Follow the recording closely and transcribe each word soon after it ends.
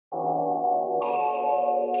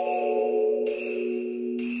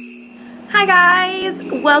Hi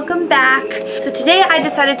guys, welcome back. So today I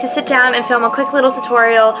decided to sit down and film a quick little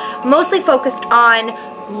tutorial mostly focused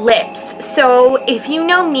on lips. So if you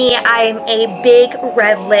know me, I'm a big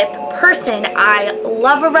red lip person. I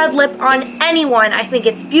love a red lip on anyone. I think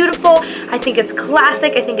it's beautiful. I think it's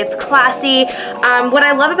classic. I think it's classy. What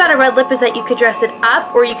I love about a red lip is that you could dress it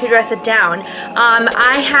up or you could dress it down.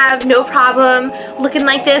 I have no problem looking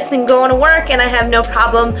like this and going to work, and I have no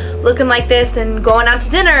problem looking like this and going out to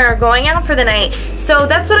dinner or going out for the night. So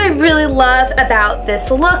that's what I really love about this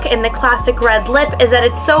look and the classic red lip, is that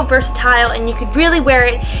it's so versatile and you could really wear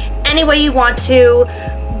it any way you want to,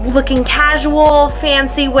 looking casual,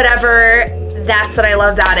 fancy, whatever. That's what I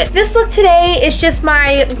love about it. This look today is just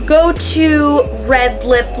my go-to red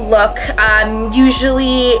lip look.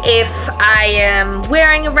 Usually if I am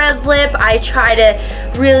wearing a red lip, I try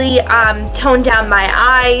to really tone down my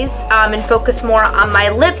eyes and focus more on my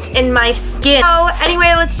lips and my skin. So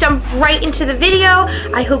anyway, let's jump right into the video.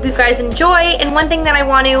 I hope you guys enjoy. And one thing that I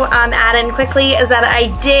want to add in quickly is that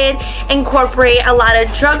I did incorporate a lot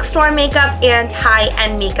of drugstore makeup and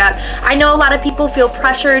high-end makeup. I know a lot of people feel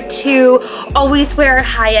pressured to always wear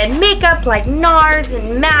high-end makeup like NARS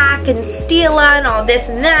and MAC and Stila and all this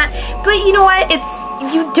and that, but you know what,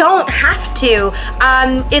 you don't have to.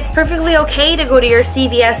 It's perfectly okay to go to your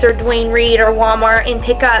CVS or Dwayne Reed or Walmart and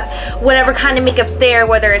pick up whatever kind of makeup's there,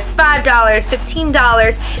 whether it's $5,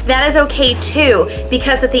 $15, that is okay too,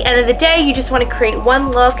 because at the end of the day you just want to create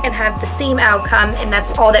one look and have the same outcome, and that's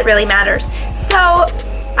all that really matters. So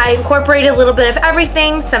I incorporated a little bit of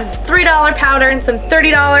everything, some $3 powder and some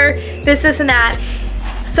 $30 this and that.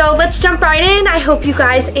 So let's jump right in. I hope you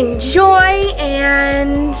guys enjoy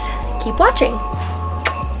and keep watching.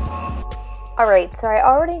 Alright, so I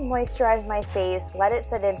already moisturized my face, let it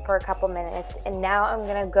sit in for a couple minutes, and now I'm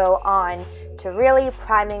going to go on to really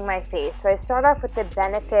priming my face. So I start off with the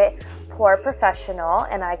Benefit Pore Professional,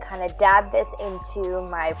 and I kind of dab this into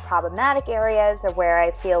my problematic areas or where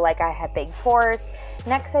I feel like I have big pores.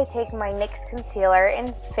 Next, I take my NYX concealer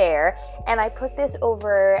in Fair, and I put this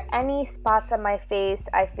over any spots on my face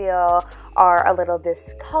I feel are a little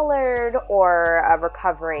discolored or a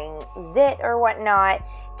recovering zit or whatnot,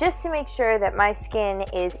 just to make sure that my skin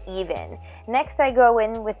is even. Next, I go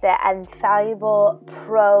in with the Infallible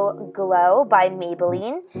Pro Glow by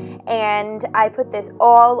Maybelline, and I put this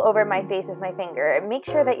all over my face with my finger. Make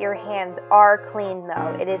sure that your hands are clean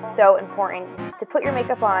though. It is so important to put your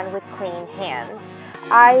makeup on with clean hands.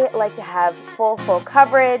 I like to have full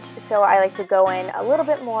coverage, so I like to go in a little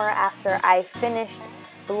bit more after I finished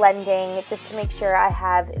blending, just to make sure I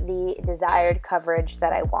have the desired coverage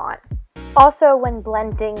that I want. Also, when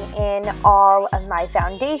blending in all of my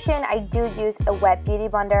foundation, I do use a wet beauty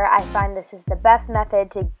blender. I find this is the best method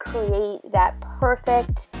to create that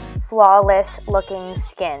perfect, flawless looking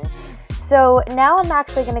skin. So now I'm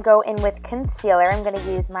actually going to go in with concealer. I'm going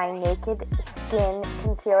to use my Naked Skin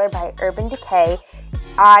Concealer by Urban Decay.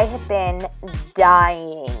 I have been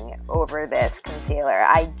dying over this concealer.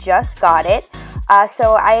 I just got it.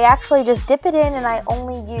 So I actually just dip it in, and I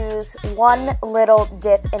only use one little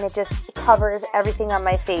dip, and it just covers everything on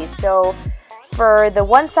my face. So for the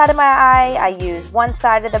one side of my eye, I use one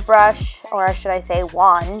side of the brush, or should I say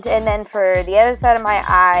wand, and then for the other side of my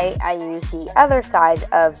eye, I use the other side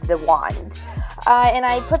of the wand. And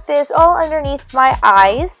I put this all underneath my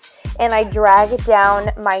eyes, and I drag it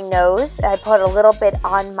down my nose. I put a little bit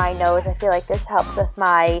on my nose. I feel like this helps with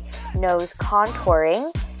my nose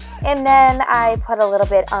contouring. And then I put a little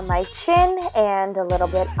bit on my chin and a little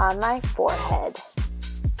bit on my forehead.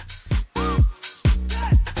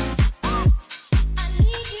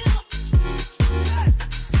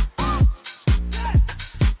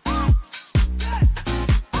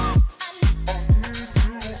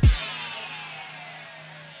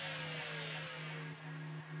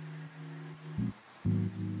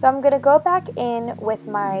 So I'm going to go back in with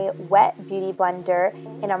my wet beauty blender,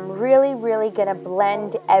 and I'm really going to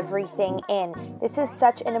blend everything in. This is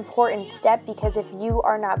such an important step, because if you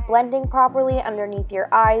are not blending properly underneath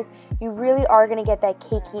your eyes, you really are going to get that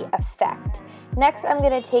cakey effect. Next, I'm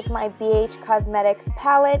going to take my BH Cosmetics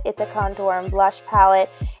palette. It's a contour and blush palette,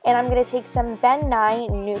 and I'm going to take some Ben Nye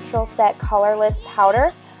Neutral Set Colorless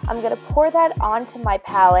Powder. I'm going to pour that onto my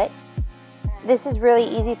palette. This is really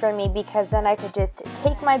easy for me because then I could just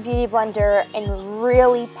take my beauty blender and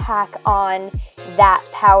really pack on that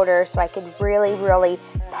powder, so I could really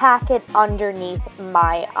pack it underneath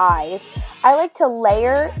my eyes. I like to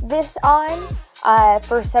layer this on.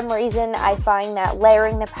 For some reason, I find that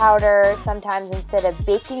layering the powder sometimes instead of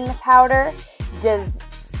baking the powder does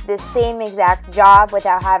the same exact job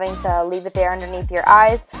without having to leave it there underneath your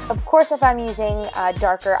eyes. Of course, if I'm using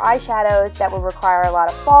darker eyeshadows that will require a lot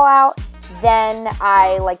of fallout, then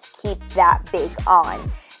I like to keep that big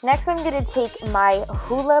on. Next, I'm going to take my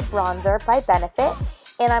Hoola bronzer by Benefit,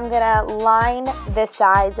 and I'm going to line the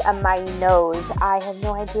sides of my nose. I have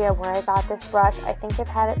no idea where I got this brush. I think I've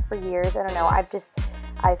had it for years. I don't know.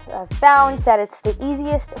 I've found that it's the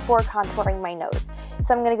easiest for contouring my nose.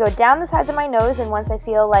 So I'm going to go down the sides of my nose, and once I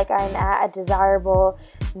feel like I'm at a desirable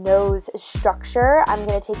nose structure, I'm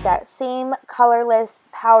going to take that same colorless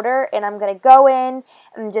powder and I'm going to go in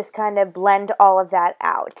and just kind of blend all of that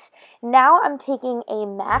out. Now I'm taking a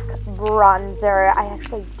MAC bronzer. I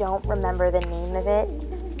actually don't remember the name of it.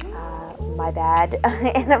 My bad.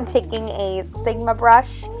 And I'm taking a Sigma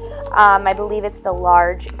brush. I believe it's the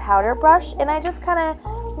large powder brush, and I just kind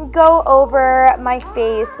of go over my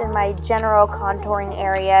face and my general contouring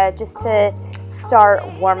area just to start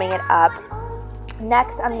warming it up.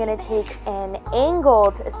 Next, I'm going to take an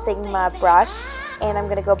angled Sigma brush, and I'm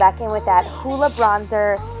going to go back in with that Hoola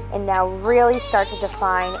bronzer and now really start to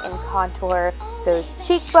define and contour those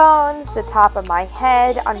cheekbones, the top of my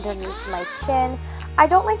head, underneath my chin. I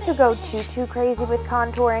don't like to go too crazy with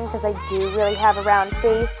contouring because I do really have a round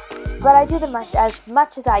face, but I do as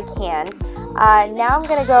much as I can. Now I'm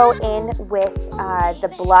going to go in with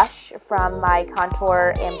the blush from my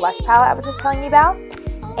contour and blush palette I was just telling you about,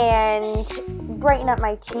 and brighten up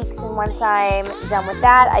my cheeks. And once I'm done with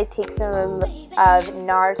that, I take some of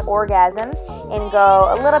NARS Orgasm and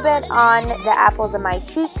go a little bit on the apples of my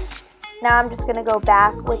cheeks. Now I'm just going to go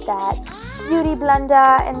back with that beauty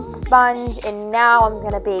blender and sponge, and now I'm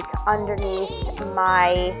going to bake underneath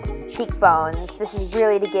my cheekbones. This is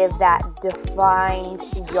really to give that defined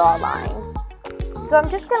jawline. So I'm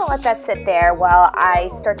just going to let that sit there while I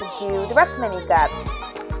start to do the rest of my makeup.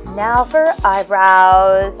 Now for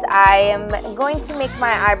eyebrows. I am going to make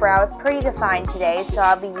my eyebrows pretty defined today, so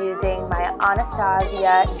I'll be using my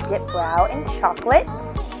Anastasia Dip Brow in Chocolate.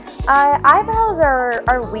 Eyebrows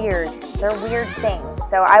are weird. They're weird things.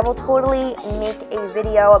 So I will totally make a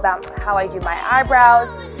video about how I do my eyebrows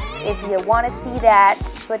if you want to see that.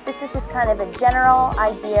 But this is just kind of a general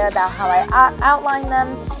idea about how I outline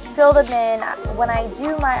them, fill them in. When I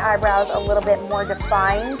do my eyebrows a little bit more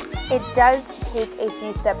defined, it does take a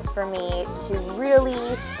few steps for me to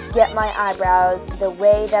really get my eyebrows the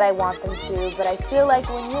way that I want them to. But I feel like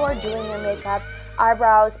when you are doing your makeup,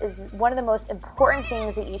 eyebrows is one of the most important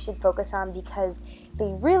things that you should focus on because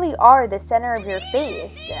they really are the center of your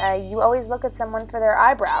face. You always look at someone for their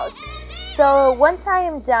eyebrows. So once I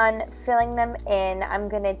am done filling them in, I'm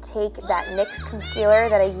going to take that NYX concealer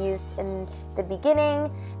that I used in the beginning,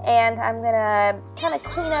 and I'm going to kind of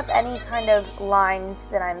clean up any kind of lines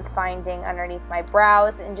that I'm finding underneath my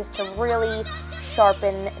brows and just to really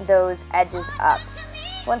sharpen those edges up.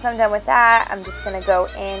 Once I'm done with that, I'm just going to go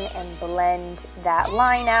in and blend that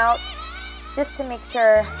line out just to make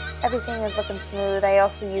sure everything is looking smooth. I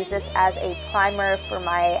also use this as a primer for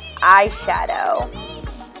my eyeshadow.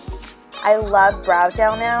 I love brow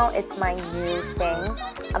gel now. It's my new thing.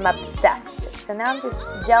 I'm obsessed. So now I'm just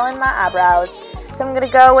gelling my eyebrows. So I'm going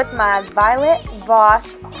to go with my Violet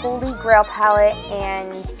Voss Holy Grail palette,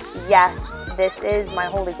 and yes, this is my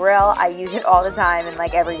holy grail. I use it all the time in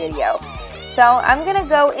like every video. So I'm going to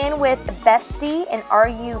go in with Bestie and Are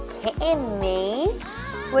You Kidding Me?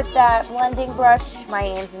 With that blending brush, my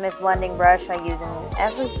infamous blending brush I use in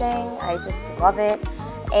everything. I just love it.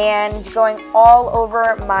 And going all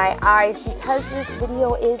over my eyes because this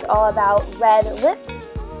video is all about red lips.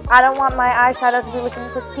 I don't want my eyeshadow to be looking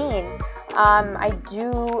pristine.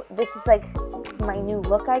 This is like my new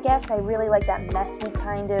look, I guess. I really like that messy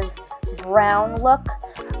kind of brown look.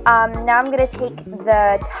 Now I'm going to take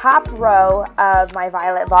the top row of my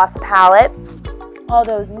Violet Voss palette, all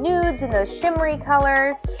those nudes and those shimmery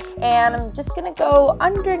colors, and I'm just going to go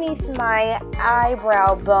underneath my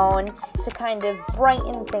eyebrow bone to kind of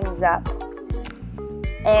brighten things up.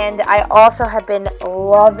 And I also have been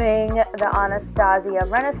loving the Anastasia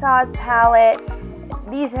Renaissance palette.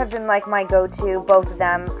 These have been like my go-to, both of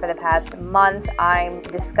them, for the past month. I'm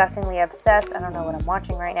disgustingly obsessed. I don't know what I'm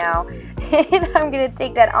watching right now. And I'm going to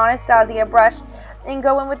take that Anastasia brush and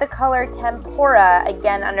go in with the color Tempura,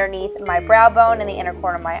 again underneath my brow bone and the inner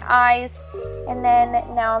corner of my eyes. And then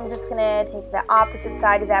now I'm just going to take the opposite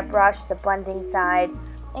side of that brush, the blending side,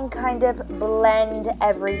 and kind of blend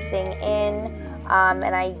everything in.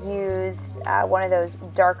 And I used one of those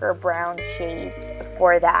darker brown shades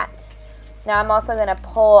for that. Now I'm also going to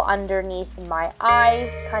pull underneath my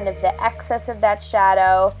eye, kind of the excess of that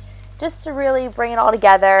shadow, just to really bring it all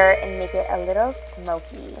together and make it a little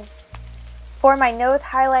smoky. For my nose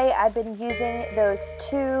highlight, I've been using those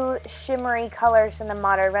two shimmery colors from the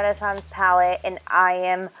Modern Renaissance palette, and I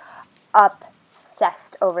am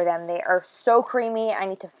obsessed over them. They are so creamy. I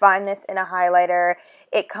need to find this in a highlighter.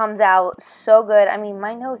 It comes out so good. I mean,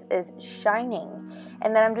 my nose is shining.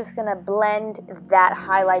 And then I'm just going to blend that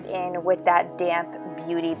highlight in with that damp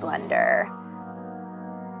beauty blender.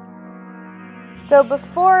 So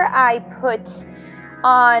before I put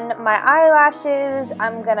on my eyelashes,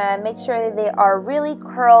 I'm gonna make sure that they are really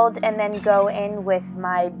curled and then go in with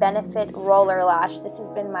my Benefit Roller Lash. This has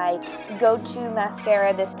been my go-to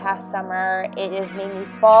mascara this past summer. It has made me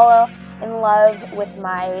fall in love with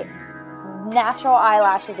my natural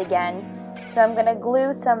eyelashes again. So I'm gonna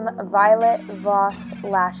glue some Violet Voss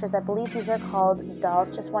lashes. I believe these are called Dolls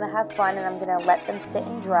Just Wanna Have Fun, and I'm gonna let them sit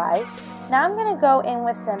and dry. Now I'm gonna go in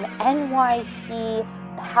with some NYC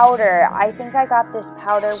powder. I think I got this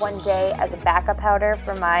powder one day as a backup powder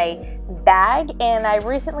for my bag, and I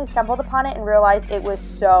recently stumbled upon it and realized it was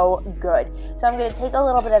so good. So I'm going to take a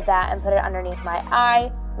little bit of that and put it underneath my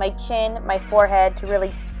eye, my chin, my forehead to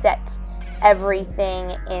really set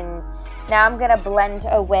everything in. Now I'm going to blend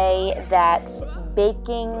away that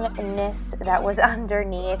bakingness that was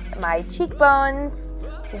underneath my cheekbones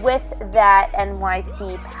with that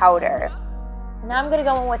NYC powder. Now I'm going to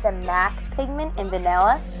go in with a MAC pigment in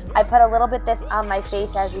vanilla. I put a little bit this on my face,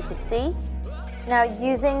 as you can see. Now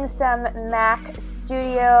using some MAC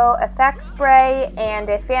Studio Effects spray and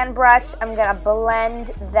a fan brush, I'm going to blend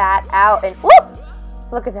that out, and whoop!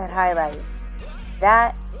 Look at that highlight.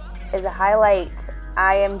 That is a highlight.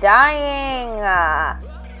 I am dying.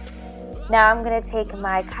 Now I'm going to take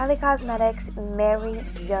my Kylie Cosmetics Mary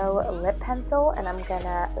Jo lip pencil, and I'm going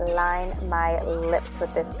to line my lips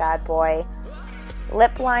with this bad boy.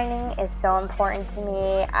 Lip lining is so important to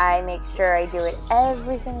me. I make sure I do it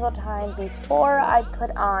every single time before I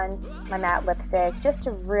put on my matte lipstick, just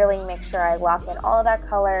to really make sure I lock in all of that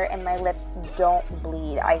color and my lips don't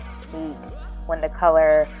bleed. I hate when the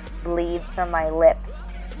color bleeds from my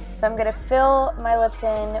lips. So I'm gonna fill my lips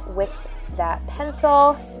in with that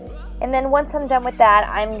pencil. And then once I'm done with that,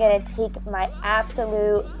 I'm gonna take my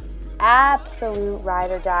absolute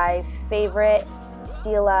ride or die favorite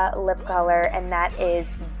Stila lip color, and that is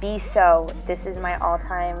Be So. This is my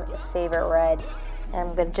all-time favorite red, and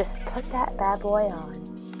I'm gonna just put that bad boy on.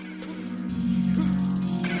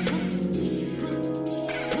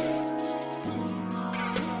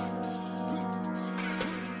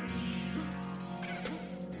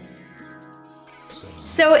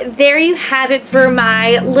 So there you have it for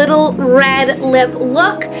my little red lip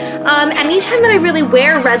look. Anytime that I really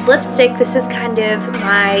wear red lipstick, this is kind of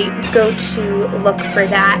my go-to look for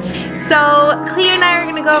that. So Cleo and I are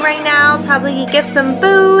gonna go right now, probably get some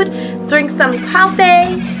food, drink some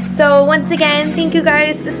coffee. So once again, thank you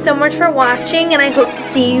guys so much for watching, and I hope to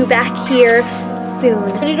see you back here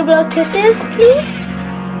soon. Ready to blow kisses, please?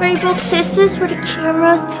 Ready to blow kisses for the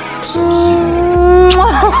cameras?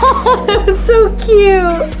 That was so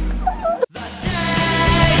cute.